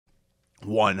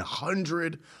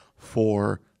100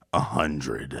 for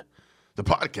 100, the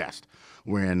podcast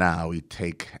where now we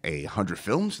take 100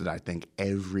 films that I think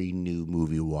every new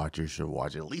movie watcher should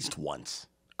watch at least once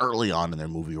early on in their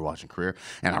movie watching career,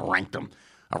 and I ranked them.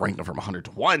 I ranked them from 100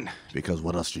 to 1 because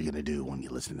what else are you going to do when you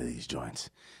listen to these joints?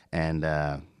 And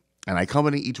I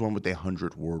accompany each one with a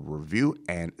 100-word review,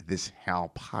 and this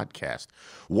Hal podcast.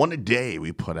 One a day,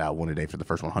 we put out one a day for the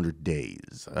first 100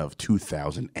 days of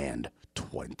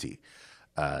 2020.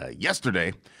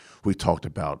 Yesterday, we talked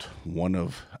about one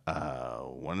of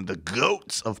the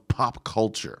goats of pop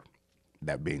culture,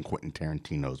 that being Quentin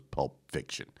Tarantino's Pulp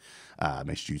Fiction.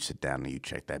 Make sure you sit down and you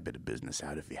check that bit of business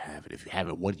out if you have it. If you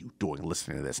haven't, what are you doing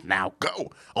listening to this? Now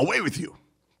go away with you.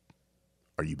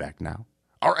 Are you back now?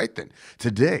 All right, then.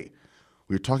 Today,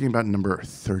 we're talking about number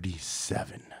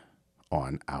 37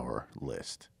 on our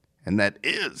list, and that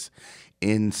is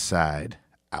Inside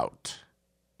Out.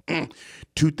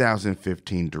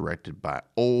 2015, directed by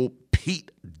old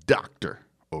Pete Docter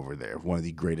over there, one of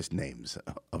the greatest names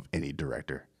of any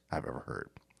director I've ever heard.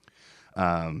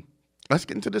 Let's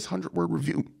get into this 100-word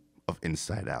review of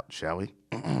Inside Out, shall we?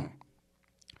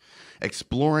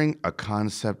 Exploring a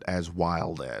concept as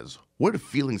wild as what if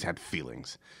feelings had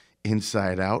feelings?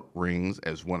 Inside Out rings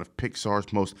as one of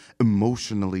Pixar's most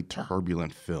emotionally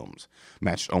turbulent films,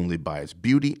 matched only by its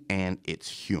beauty and its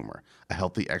humor. A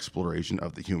healthy exploration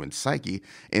of the human psyche,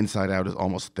 Inside Out is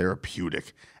almost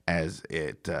therapeutic as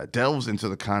it delves into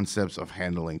the concepts of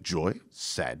handling joy,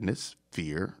 sadness,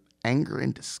 fear, anger,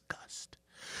 and disgust.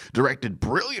 Directed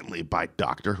brilliantly by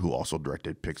Docter, who also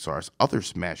directed Pixar's other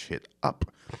smash hit Up,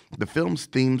 the film's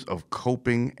themes of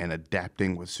coping and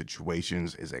adapting with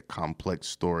situations is a complex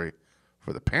story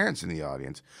for the parents in the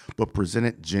audience, but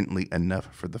presented gently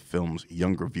enough for the film's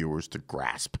younger viewers to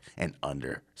grasp and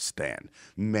understand.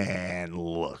 Man,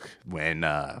 look, when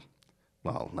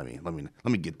well, let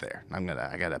me get there.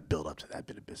 I gotta build up to that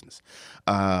bit of business.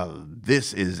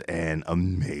 This is an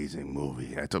amazing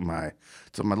movie. I took my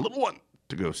little one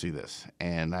to go see this,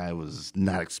 and I was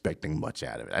not expecting much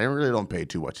out of it. I really don't pay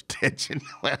too much attention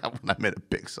when I'm in a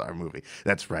Pixar movie.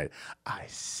 That's right, I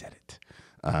said it.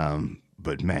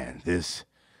 But man, this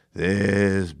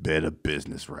bit of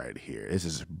business right here. This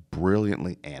is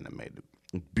brilliantly animated,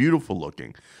 beautiful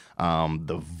looking.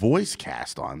 The voice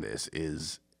cast on this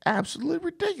is absolutely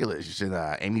ridiculous. You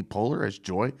said Amy Poehler as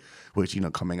Joy, which,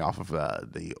 coming off of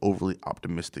the overly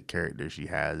optimistic character she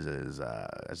has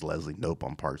as Leslie Knope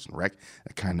on Parks and Rec,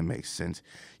 that kind of makes sense.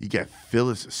 You got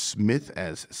Phyllis Smith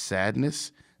as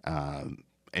Sadness.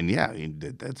 And yeah,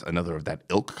 that's another of that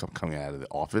ilk coming out of The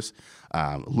Office.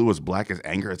 Lewis Black as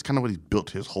Anger. It's kind of what he's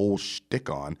built his whole shtick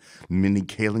on. Mindy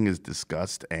Kaling is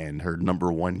Disgust, and her number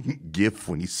one gif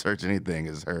when you search anything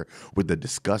is her with the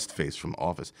disgust face from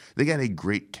Office. They got a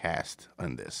great cast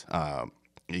on this.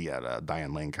 You got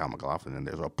Diane Lane, Kyle MacLachlan, and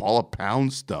there's Paula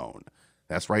Poundstone.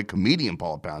 That's right, comedian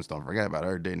Paula Poundstone. Forgot about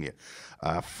her, didn't you?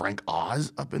 Frank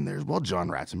Oz up in there as well. John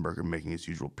Ratzenberger making his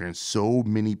usual appearance. So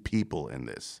many people in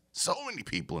this.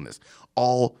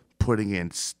 All putting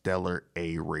in stellar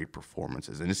A-rate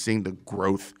performances. And just seeing the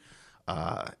growth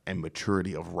and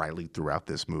maturity of Riley throughout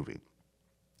this movie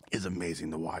is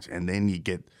amazing to watch. And then you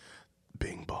get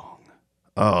Bing Bong.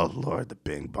 Oh, Lord, the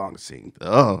Bing Bong scene.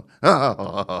 Oh.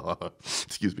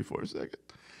 Excuse me for a second.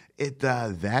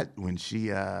 That when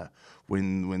she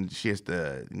when she has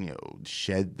to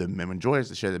shed the memory, Joy has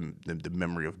to shed the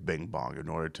memory of Bing Bong in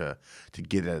order to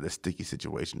get out of the sticky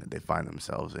situation that they find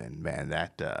themselves in. Man,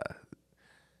 that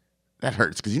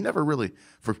hurts because you never really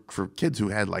for kids who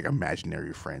had like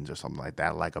imaginary friends or something like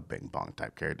that, like a Bing Bong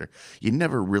type character, you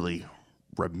never really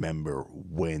remember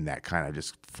when that kind of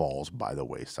just falls by the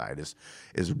wayside. Is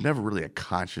never really a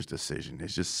conscious decision.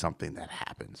 It's just something that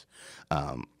happens.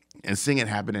 And seeing it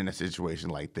happen in a situation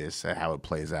like this, how it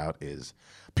plays out, is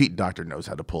Pete Docter knows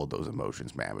how to pull those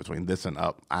emotions, man. Between this and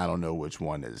Up, I don't know which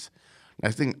one is.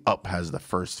 I think Up has the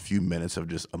first few minutes of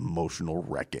just emotional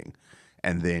wrecking.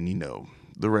 And then,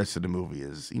 the rest of the movie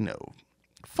is,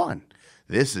 fun.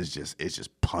 This is it's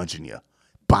just punching you.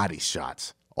 Body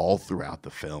shots all throughout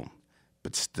the film.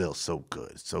 But still so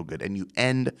good, so good. And you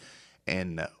end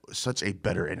in such a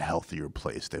better and healthier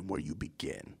place than where you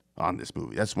begin on this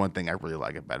movie. That's one thing I really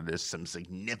like about it. There's some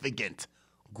significant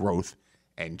growth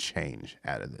and change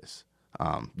out of this.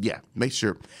 Make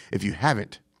sure, if you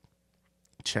haven't,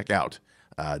 check out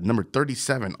number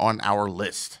 37 on our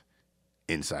list,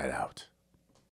 Inside Out.